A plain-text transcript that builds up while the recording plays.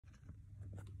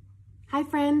Hi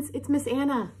friends, it's Miss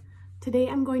Anna. Today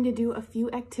I'm going to do a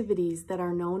few activities that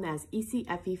are known as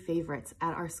ECFE Favorites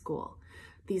at our school.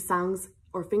 These songs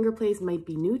or finger plays might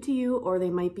be new to you, or they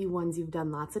might be ones you've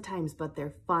done lots of times, but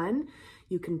they're fun.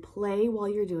 You can play while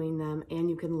you're doing them and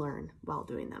you can learn while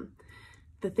doing them.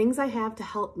 The things I have to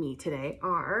help me today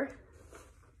are,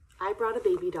 I brought a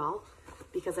baby doll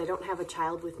because I don't have a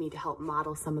child with me to help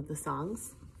model some of the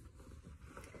songs.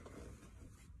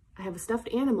 I have a stuffed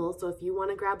animal, so if you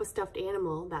want to grab a stuffed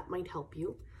animal, that might help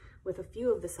you with a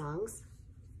few of the songs.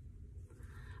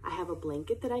 I have a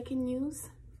blanket that I can use.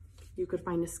 You could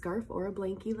find a scarf or a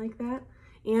blankie like that.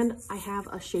 And I have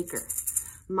a shaker.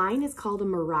 Mine is called a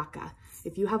maraca.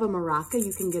 If you have a maraca,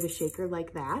 you can get a shaker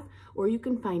like that, or you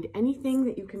can find anything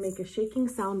that you can make a shaking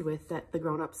sound with that the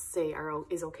grown-ups say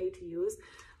is okay to use.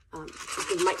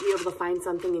 You might be able to find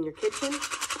something in your kitchen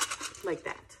like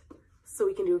that. So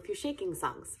we can do a few shaking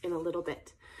songs in a little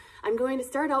bit. I'm going to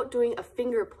start out doing a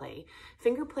finger play.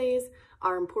 Finger plays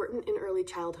are important in early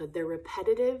childhood. They're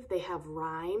repetitive, they have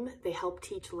rhyme, they help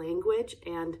teach language,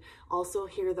 and also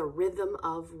hear the rhythm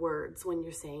of words when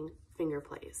you're saying finger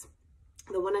plays.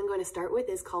 The one I'm going to start with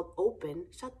is called Open,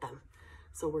 Shut Them.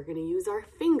 So we're going to use our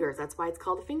fingers. That's why it's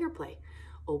called a finger play.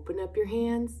 Open up your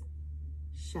hands,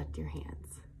 shut your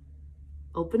hands.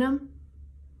 Open them,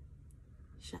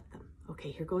 shut them.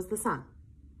 Okay, here goes the song.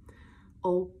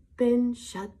 Open,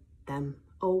 shut them,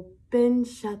 open,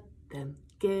 shut them.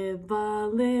 Give a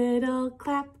little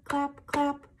clap, clap,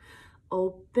 clap.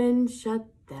 Open, shut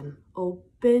them,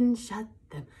 open, shut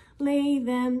them. Lay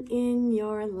them in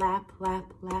your lap,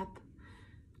 lap, lap.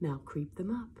 Now creep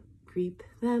them up, creep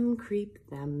them,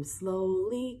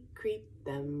 slowly creep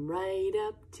them right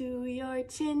up to your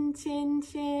chin, chin,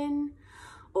 chin.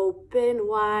 Open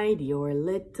wide your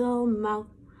little mouth,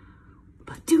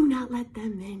 but do not let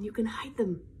them in. You can hide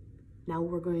them. Now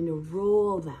we're going to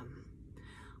roll them.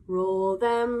 Roll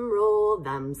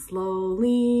them,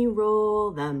 slowly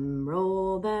roll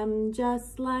them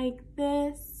just like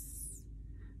this.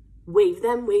 Wave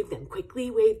them,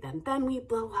 quickly wave them. Then we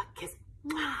blow a kiss.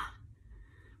 Mwah!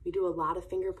 We do a lot of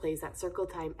finger plays at circle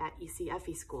time at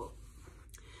ECFE school.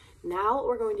 Now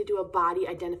we're going to do a body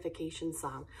identification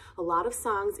song. A lot of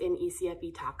songs in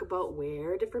ECFE talk about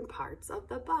where different parts of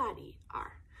the body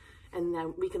are. And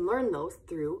then we can learn those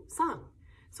through song.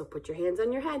 So put your hands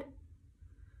on your head.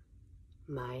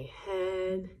 My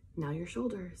head, now your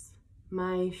shoulders.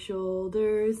 My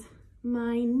shoulders,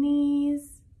 my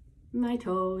knees, my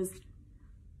toes.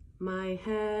 My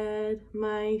head,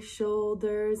 my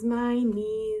shoulders, my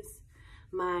knees,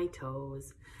 my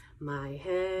toes. My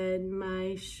head,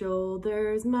 my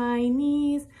shoulders, my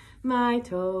knees, my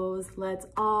toes. Let's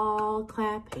all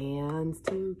clap hands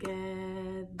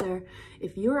together.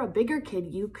 If you're a bigger kid,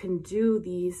 you can do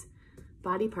these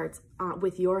body parts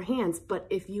with your hands. But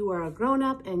if you are a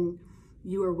grown-up and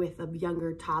you are with a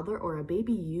younger toddler or a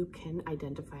baby, you can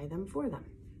identify them for them.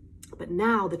 But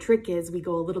now the trick is we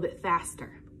go a little bit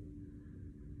faster.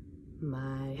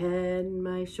 My head,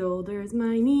 my shoulders,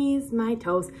 my knees, my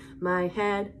toes. My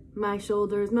head, my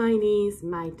shoulders, my knees,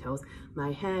 my toes.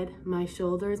 My head, my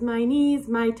shoulders, my knees,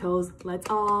 my toes. Let's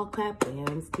all clap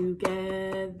hands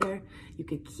together. You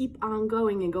could keep on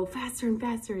going and go faster and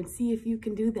faster and see if you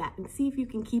can do that and see if you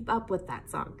can keep up with that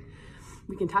song.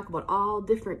 We can talk about all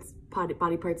different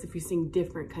body parts if you sing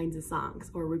different kinds of songs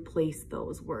or replace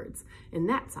those words in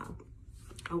that song.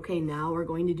 Okay, now we're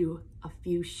going to do a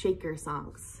few shaker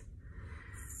songs.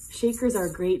 Shakers are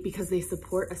great because they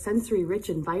support a sensory-rich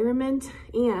environment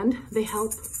and they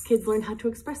help kids learn how to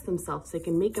express themselves. They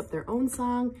can make up their own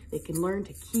song. They can learn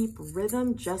to keep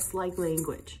rhythm just like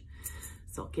language.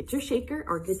 So get your shaker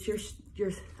or get your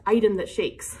item that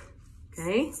shakes,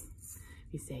 okay?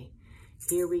 You say,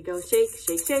 here we go, shake,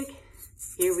 shake, shake.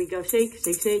 Here we go, shake,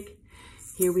 shake, shake.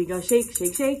 Here we go, shake,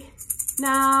 shake, shake.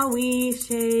 Now we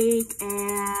shake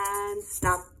and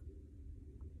stop.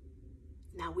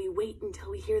 Now we wait until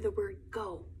we hear the word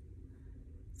go.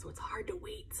 So it's hard to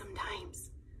wait sometimes.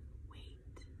 Wait,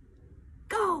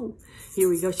 go. Here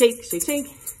we go, shake, shake, shake.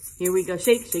 Here we go,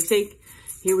 shake, shake, shake.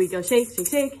 Here we go, shake, shake,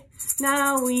 shake.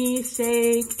 Now we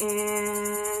shake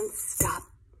and stop.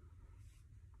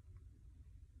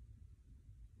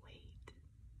 Wait,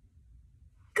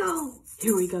 go.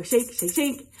 Here we go, shake, shake,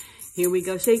 shake. Here we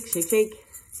go, shake, shake, shake.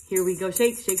 Here we go,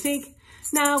 shake, shake, shake.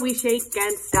 Now we shake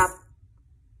and stop.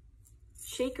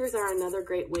 Shakers are another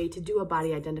great way to do a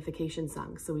body identification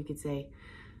song. So we could say,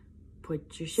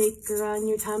 put your shaker on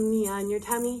your tummy, on your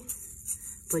tummy.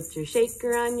 Put your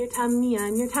shaker on your tummy,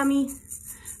 on your tummy.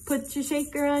 Put your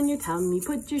shaker on your tummy,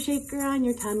 put your shaker on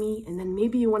your tummy. And then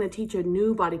maybe you want to teach a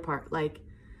new body part, like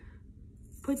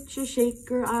Put your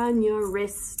shaker on your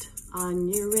wrist,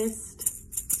 on your wrist.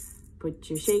 Put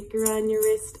your shaker on your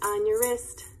wrist, on your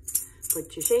wrist.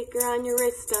 Put your shaker on your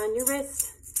wrist, on your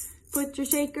wrist. Put your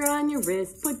shaker on your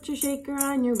wrist, put your shaker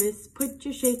on your wrist. Put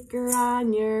your shaker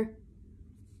on your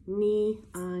knee,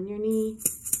 on your knee.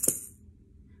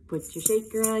 Put your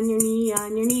shaker on your knee,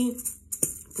 on your knee.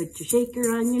 Put your shaker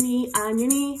on your knee, on your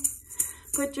knee.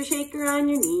 Put your shaker on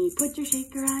your knee, put your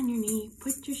shaker on your knee.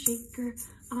 Put your shaker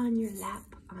on your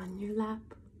lap, on your lap.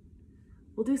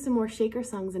 We'll do some more shaker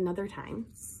songs another time.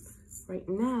 Right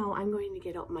now, I'm going to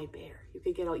get out my bear. You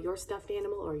could get out your stuffed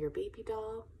animal or your baby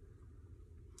doll.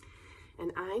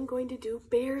 And I'm going to do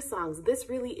bear songs. This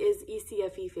really is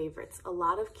ECFE Favorites. A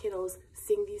lot of kiddos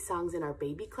sing these songs in our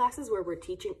baby classes where we're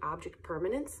teaching object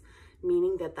permanence,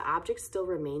 meaning that the object still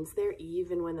remains there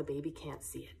even when the baby can't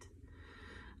see it.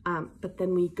 But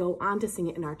then we go on to sing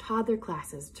it in our toddler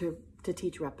classes to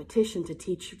teach repetition, to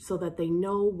teach so that they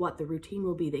know what the routine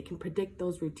will be. They can predict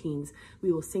those routines.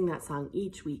 We will sing that song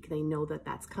each week. They know that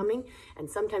that's coming. And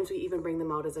sometimes we even bring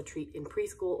them out as a treat in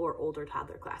preschool or older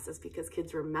toddler classes because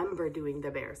kids remember doing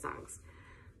the bear songs.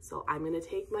 So I'm going to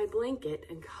take my blanket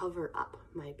and cover up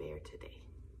my bear today.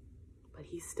 But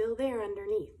he's still there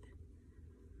underneath.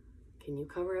 Can you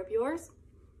cover up yours?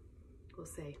 We'll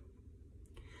say,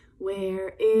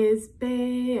 where is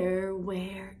Bear?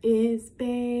 Where is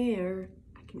Bear?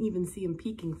 I can even see him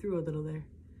peeking through a little there.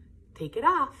 Take it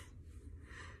off.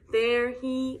 There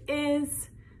he is.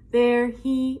 There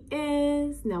he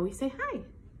is. Now we say hi.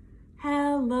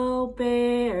 Hello,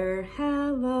 Bear.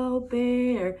 Hello,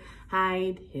 Bear.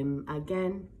 Hide him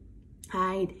again.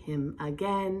 Hide him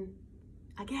again.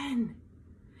 Again.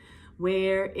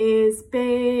 Where is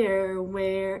Bear?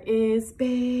 Where is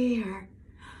Bear?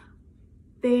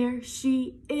 There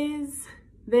she is,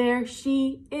 there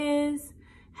she is.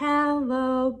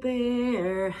 Hello,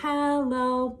 Bear,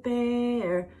 hello,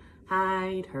 Bear.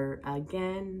 Hide her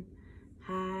again,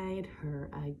 hide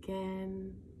her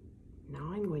again.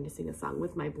 Now I'm going to sing a song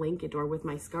with my blanket or with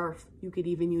my scarf. You could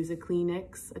even use a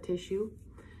Kleenex, a tissue.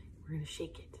 We're gonna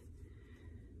shake it.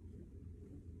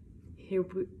 Here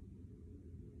we...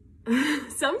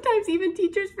 Sometimes even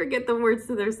teachers forget the words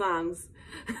to their songs.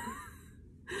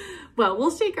 Well,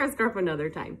 we'll shake our scarf another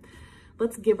time.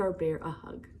 Let's give our bear a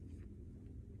hug.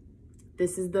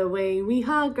 This is the way we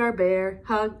hug our bear,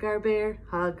 hug our bear,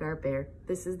 hug our bear.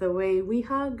 This is the way we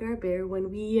hug our bear when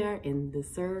we are in the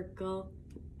circle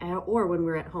or when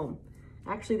we're at home.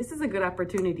 Actually, this is a good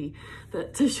opportunity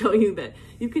to show you that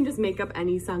you can just make up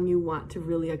any song you want to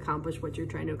really accomplish what you're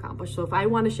trying to accomplish. So if I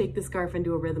want to shake the scarf and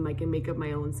do a rhythm, I can make up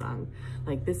my own song.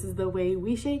 Like, this is the way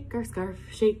we shake our scarf,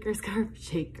 shake our scarf,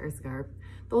 shake our scarf.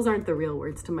 Those aren't the real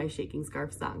words to my shaking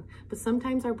scarf song, but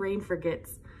sometimes our brain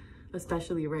forgets,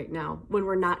 especially right now, when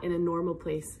we're not in a normal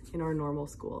place in our normal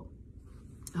school.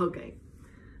 Okay,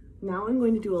 now I'm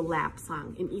going to do a lap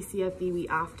song. In ECFE, we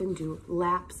often do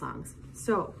lap songs.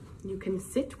 So you can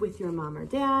sit with your mom or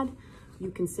dad, you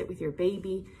can sit with your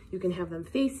baby, you can have them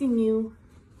facing you,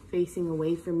 facing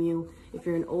away from you. If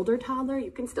you're an older toddler,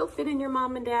 you can still fit in your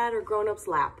mom and dad or grown-up's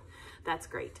lap. That's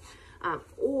great.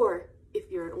 Or if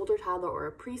you're an older toddler or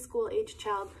a preschool age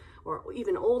child or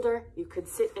even older, you could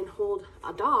sit and hold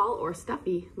a doll or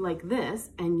stuffy like this,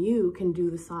 and you can do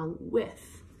the song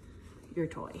with your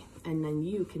toy. And then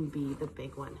you can be the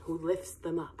big one who lifts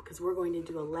them up, because we're going to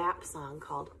do a lap song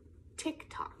called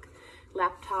Tick-Tock.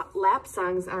 Lap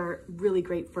songs are really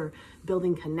great for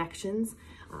building connections,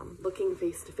 looking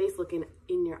face to face, looking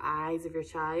in your eyes of your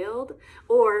child.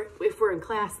 Or if we're in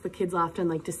class, the kids often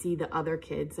like to see the other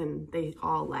kids and they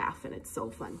all laugh and it's so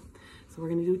fun. So we're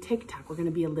gonna do tick-tock. We're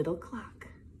gonna be a little clock.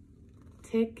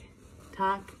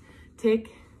 Tick-tock,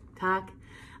 tick-tock.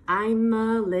 I'm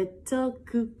a little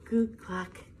cuckoo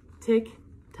clock.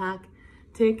 Tick-tock,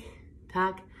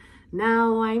 tick-tock.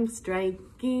 Now I'm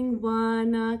striking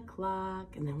 1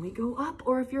 o'clock. And then we go up,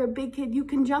 or if you're a big kid, you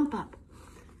can jump up.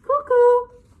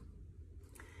 Cuckoo.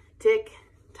 Tick,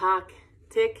 tock,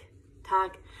 tick,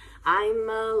 tock. I'm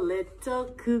a little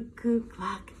cuckoo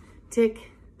clock. Tick,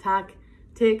 tock,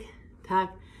 tick,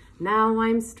 tock. Now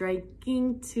I'm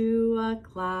striking 2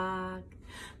 o'clock.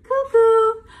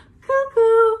 Cuckoo,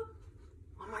 cuckoo.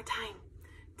 One more time.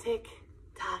 Tick,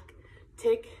 tock,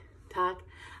 tick, tock.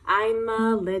 I'm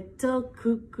a little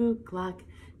cuckoo clock.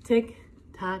 Tick,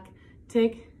 tock,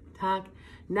 tick, tock.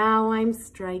 Now I'm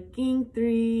striking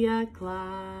 3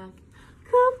 o'clock.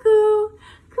 Cuckoo,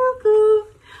 cuckoo,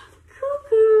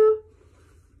 cuckoo.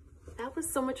 That was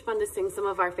was so much fun to sing some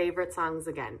of our favorite songs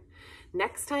again.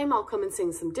 Next time I'll come and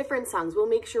sing some different songs. We'll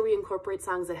make sure we incorporate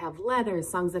songs that have letters,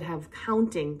 songs that have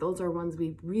counting. Those are ones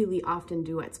we really often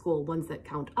do at school, ones that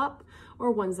count up or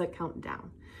ones that count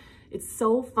down. It's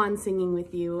so fun singing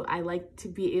with you. I like to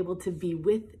be able to be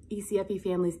with ECFE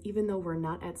families even though we're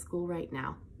not at school right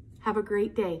now. Have a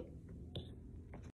great day.